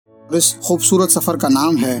इस खूबसूरत सफर का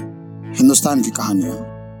नाम है हिंदुस्तान की कहानियां।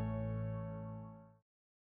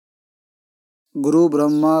 गुरु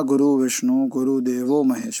ब्रह्मा गुरु विष्णु गुरु देवो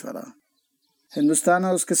महेश्वरा। हिंदुस्तान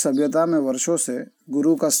और उसकी सभ्यता में वर्षों से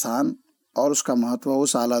गुरु का स्थान और उसका महत्व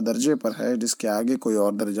उस आला दर्जे पर है जिसके आगे कोई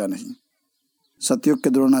और दर्जा नहीं। सतयुग के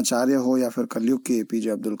द्रोणाचार्य हो या फिर कलयुग के एपीजे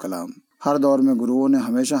अब्दुल कलाम, हर दौर में गुरुओं ने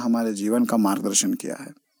हमेशा हमारे जीवन का मार्गदर्शन किया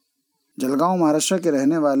है। जलगांव महाराष्ट्र के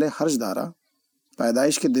रहने वाले हर्ष धारा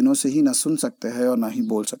पैदाइश के दिनों से ही न सुन सकते हैं और न ही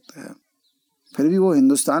बोल सकते हैं। फिर भी वो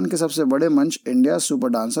हिंदुस्तान के सबसे बड़े मंच इंडिया सुपर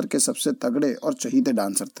डांसर के सबसे तगड़े और चहीते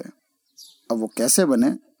डांसर थे। अब वो कैसे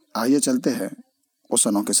बने, आइए चलते हैं उस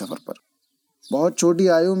अनोखे सफर पर। बहुत छोटी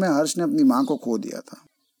आयु में हर्ष ने अपनी माँ को खो दिया था।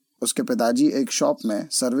 उसके पिताजी एक शॉप में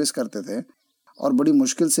सर्विस करते थे और बड़ी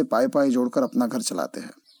मुश्किल से पाई पाई जोड़कर अपना घर चलाते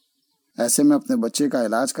हैं। ऐसे में अपने बच्चे का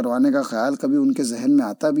इलाज करवाने का ख्याल कभी उनके जहन में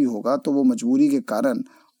आता भी होगा तो वो मजबूरी के कारण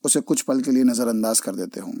उसे कुछ पल के लिए नजरअंदाज कर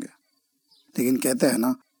देते होंगे। लेकिन कहते हैं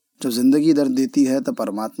ना, जब जिंदगी दर्द देती है तब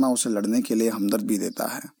परमात्मा उसे लड़ने के लिए हमदर्द भी देता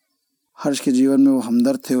है। हर्ष के जीवन में वो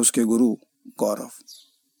हमदर्द थे उसके गुरु गौरव।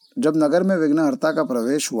 जब नगर में विघ्नहर्ता का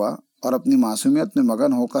प्रवेश हुआ और अपनी मासूमियत में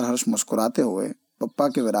मगन होकर हर्ष मुस्कुराते हुए पप्पा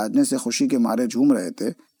के विराजने से खुशी के मारे झूम रहे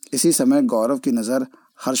थे, इसी समय गौरव की नजर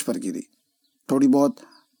हर्ष पर गिरी। थोड़ी बहुत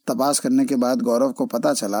तपास करने के बाद गौरव को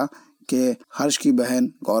पता चला कि हर्ष की बहन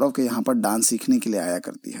गौरव के यहाँ पर डांस सीखने के लिए आया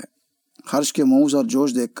करती है। हर्ष के मूव्स और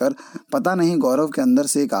जोश देखकर पता नहीं गौरव के अंदर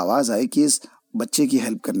से एक आवाज आई कि इस बच्चे की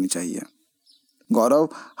हेल्प करनी चाहिए। गौरव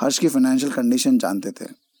हर्ष की फाइनेंशियल कंडीशन जानते थे,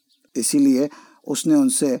 इसीलिए उसने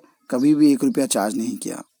उनसे कभी भी 1 रुपया चार्ज नहीं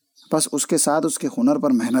किया, बस उसके साथ उसके हुनर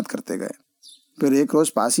पर मेहनत करते गए। फिर एक रोज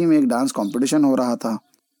पास ही में एक डांस कंपटीशन हो रहा था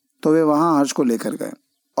तो वे वहां हर्ष को लेकर गए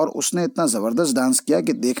और उसने इतना जबरदस्त डांस किया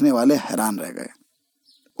कि देखने वाले हैरान रह गए।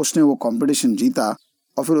 उसने वो कंपटीशन जीता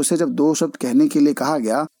और फिर उसे जब 2 शब्द कहने के लिए कहा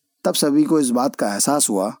गया तब सभी को इस बात का एहसास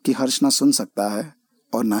हुआ कि हर्ष ना सुन सकता है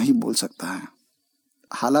और ना ही बोल सकता है।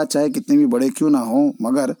 हालात चाहे कितने भी बड़े क्यों ना हो,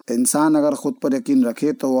 मगर इंसान अगर खुद पर यकीन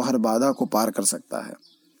रखे तो वो हर बाधा को पार कर सकता है।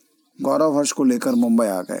 गौरव हर्ष को लेकर मुंबई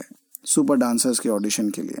आ गए सुपर डांसर्स के ऑडिशन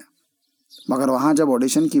के लिए। मगर वहां जब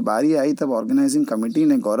ऑडिशन की बारी आई तब ऑर्गेनाइजिंग कमेटी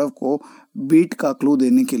ने गौरव को बीट का क्लू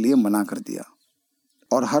देने के लिए मना कर दिया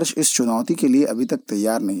और हर्ष इस चुनौती के लिए अभी तक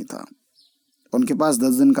तैयार नहीं था। उनके पास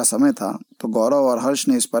 10 दिन का समय था तो गौरव और हर्ष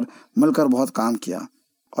ने इस पर मिलकर बहुत काम किया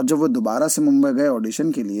और जब वो दोबारा से मुंबई गए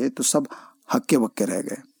ऑडिशन के लिए तो सब हक्के बक्के रह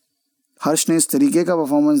गए। हर्ष ने इस तरीके का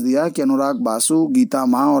परफॉर्मेंस दिया कि अनुराग बासु, गीता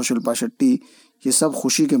माँ और शिल्पा शेट्टी ये सब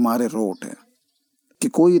खुशी के मारे रो उठे कि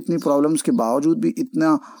कोई इतनी प्रॉब्लम्स के बावजूद भी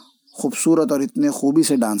इतना खूबसूरत और इतने खूबी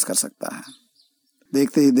से डांस कर सकता है।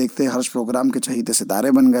 देखते ही देखते हर्ष प्रोग्राम के चहीते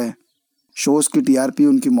सितारे बन गए। शोज की टीआरपी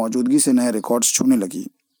उनकी मौजूदगी से नए रिकॉर्ड्स छूने लगी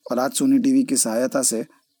और आज सोनी टीवी की सहायता से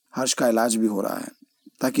हर्ष का इलाज भी हो रहा है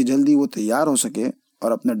ताकि जल्दी वो तैयार हो सके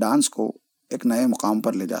और अपने डांस को एक नए मुकाम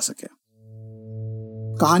पर ले जा सके।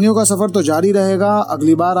 कहानियों का सफर तो जारी रहेगा।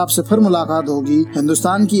 अगली बार आपसे फिर मुलाकात होगी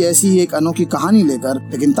हिंदुस्तान की ऐसी ही एक अनोखी कहानी लेकर।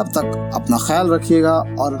 लेकिन तब तक अपना ख्याल रखिएगा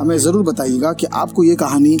और हमें जरूर बताइएगा कि आपको ये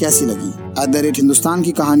कहानी कैसी लगी। @हिंदुस्तान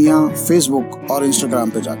की कहानियां फेसबुक और इंस्टाग्राम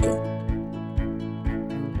पे जाके।